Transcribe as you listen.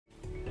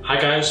Hi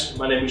guys,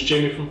 my name is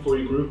Jamie from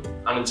Fuyi Group,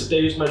 and in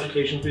today's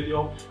education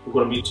video we're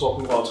going to be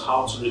talking about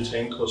how to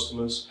retain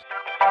customers.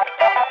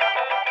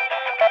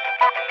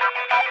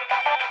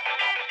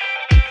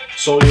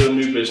 So you're a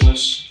new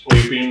business, or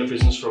you've been in the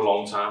business for a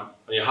long time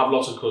and you have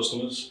lots of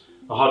customers.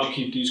 Now how do you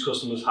keep these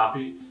customers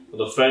happy?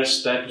 Well, the first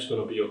step is going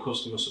to be your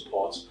customer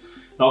support.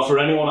 Now for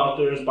anyone out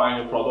there who's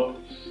buying a product,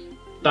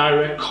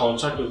 direct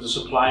contact with the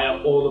supplier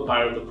or the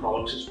buyer of the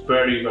products is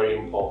very, very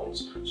important.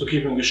 So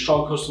keeping a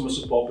strong customer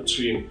support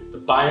between the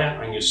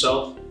buyer and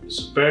yourself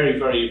is very,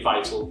 very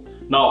vital.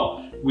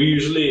 Now, we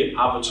usually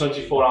have a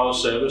 24-hour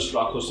service for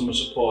our customer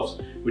support,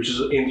 which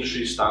is an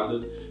industry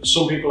standard.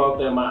 Some people out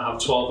there might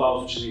have 12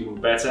 hours, which is even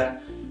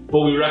better. But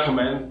we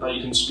recommend that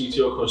you can speak to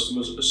your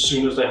customers as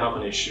soon as they have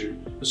an issue.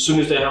 As soon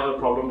as they have a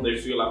problem, they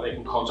feel like they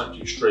can contact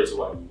you straight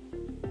away.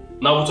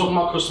 Now, we're talking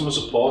about customer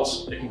support.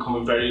 It can come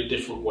in very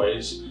different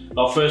ways.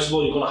 Now, first of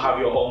all, you're going to have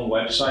your own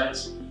website.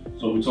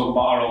 So we talk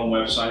about our own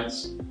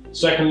websites.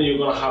 Secondly, you're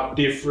going to have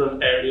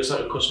different areas that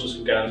your customers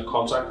can get into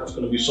contact. That's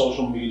going to be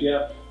social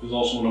media. Is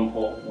also an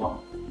important one.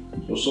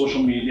 So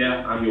social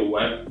media and your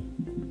web.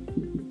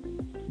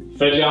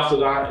 Thirdly, after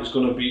that is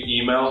going to be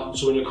email.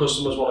 So when your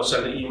customers want to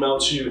send an email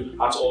to you,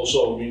 that's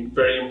also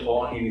very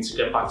important. You need to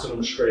get back to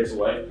them straight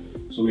away.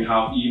 So we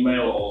have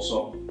email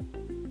also.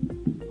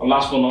 And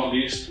last but not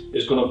least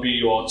is going to be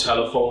your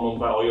telephone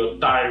number or your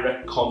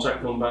direct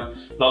contact number.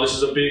 Now this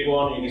is a big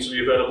one. You need to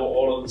be available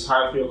all of the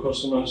time for your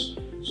customers.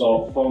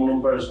 So phone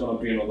number is going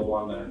to be another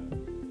one there.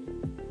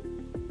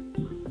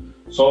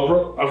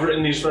 So I've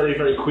written these very,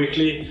 very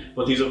quickly,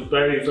 but these are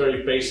very,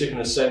 very basic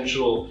and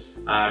essential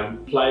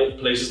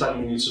places that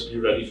you need to be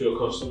ready for your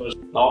customers.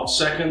 Now,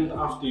 second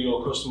after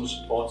your customer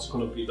support is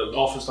going to be the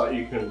offers that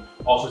you can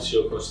offer to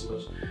your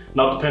customers.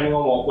 Now, depending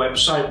on what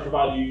website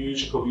provider you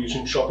use, you could be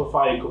using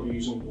Shopify, you could be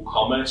using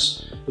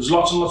WooCommerce. There's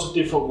lots and lots of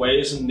different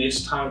ways in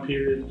this time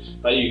period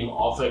that you can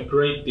offer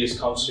great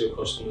discounts to your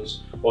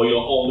customers or your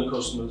older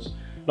customers.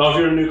 Now, if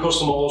you're a new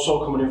customer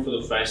also coming in for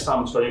the first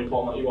time, it's very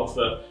important that you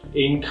offer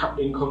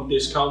income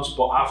discounts,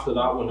 but after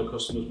that, when the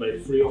customer's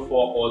made 3 or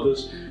 4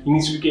 orders, you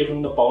need to be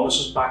giving the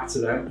bonuses back to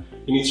them.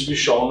 You need to be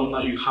showing them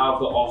that you have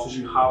the offers,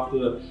 you have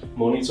the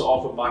money to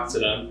offer back to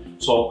them.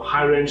 So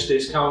high range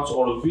discounts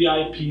or a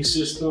VIP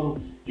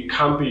system, you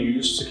can be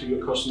used to keep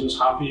your customers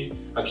happy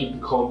and keep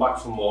them coming back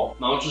for more.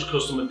 Not just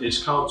customer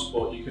discounts,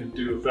 but you can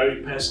do a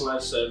very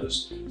personalized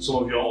service to some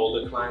of your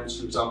older clients,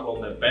 for example,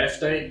 on their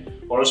birthday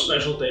or a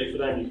special day for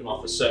them. You can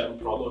offer certain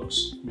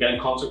products, get in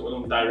contact with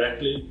them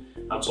directly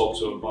and talk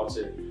to them about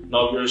it.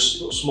 Now, if you're a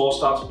small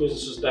startup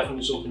business, it's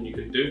definitely something you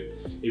can do.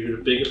 If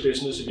you're a bigger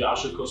business, if you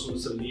ask your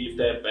customers to leave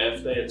their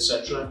birthday,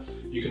 etc.,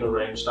 you can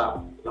arrange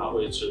that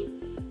way too.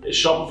 It's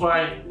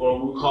Shopify or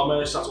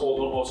WooCommerce, that's all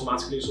done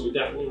automatically, so we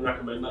definitely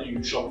recommend that you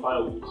use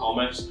Shopify or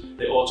WooCommerce.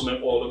 They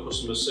automate all the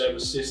customer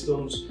service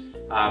systems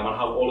and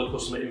have all the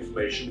customer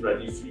information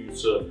ready for you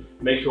to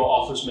make your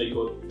offers, make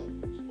your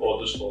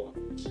orders for.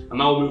 And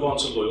now we'll move on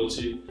to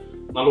loyalty.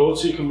 Now,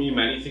 loyalty can mean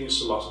many things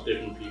to lots of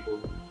different people.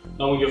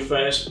 Now, when you're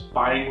first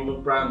buying with a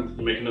brand,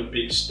 you're making a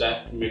big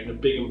step, you're making a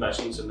big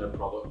investment in their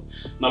product.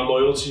 Now,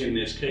 loyalty in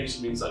this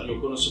case means that you're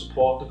going to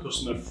support the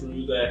customer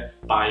through their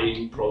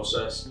buying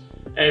process.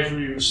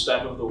 Every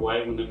step of the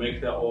way, when they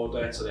make their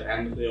order to the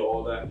end of their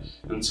order,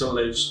 until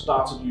they've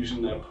started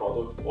using their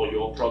product or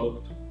your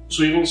product.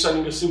 So even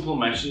sending a simple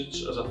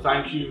message as a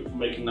thank you for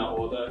making that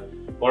order,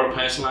 or a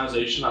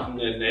personalization, adding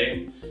their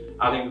name,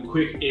 adding a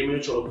quick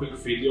image or a quick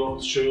video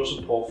to show your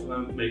support for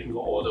them making the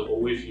order or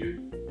with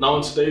you. Now,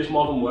 in today's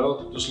modern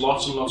world, there's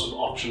lots and lots of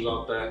options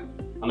out there,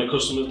 and the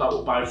customers that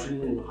will buy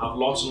from you have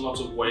lots and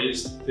lots of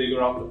ways to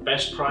figure out the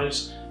best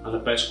price and the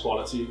best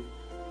quality.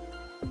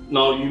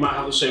 Now, you might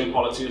have the same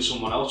quality as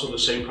someone else or the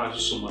same price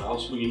as someone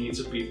else, but you need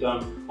to beat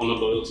them on the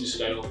loyalty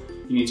scale.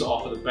 You need to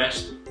offer the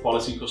best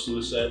quality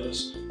customer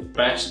service, the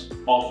best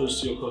offers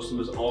to your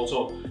customers, and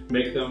also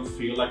make them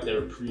feel like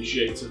they're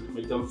appreciated,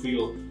 make them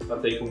feel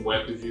that they can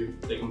work with you,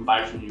 they can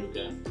buy from you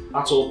again.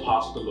 That's all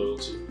part of the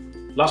loyalty.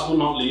 Last but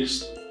not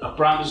least, a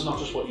brand is not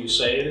just what you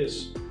say it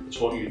is, it's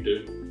what you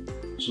do.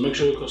 So make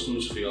sure your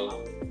customers feel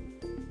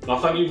that. Now,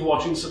 thank you for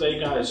watching today,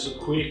 guys. It's a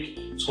quick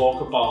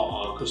talk about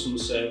our customer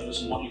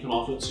service and what you can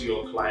offer to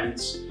your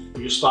clients. If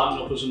you're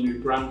starting up as a new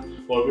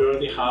brand, or if you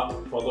already have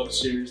a product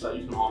series that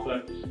you can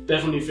offer,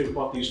 definitely think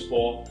about these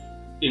 4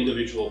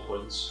 individual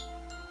points.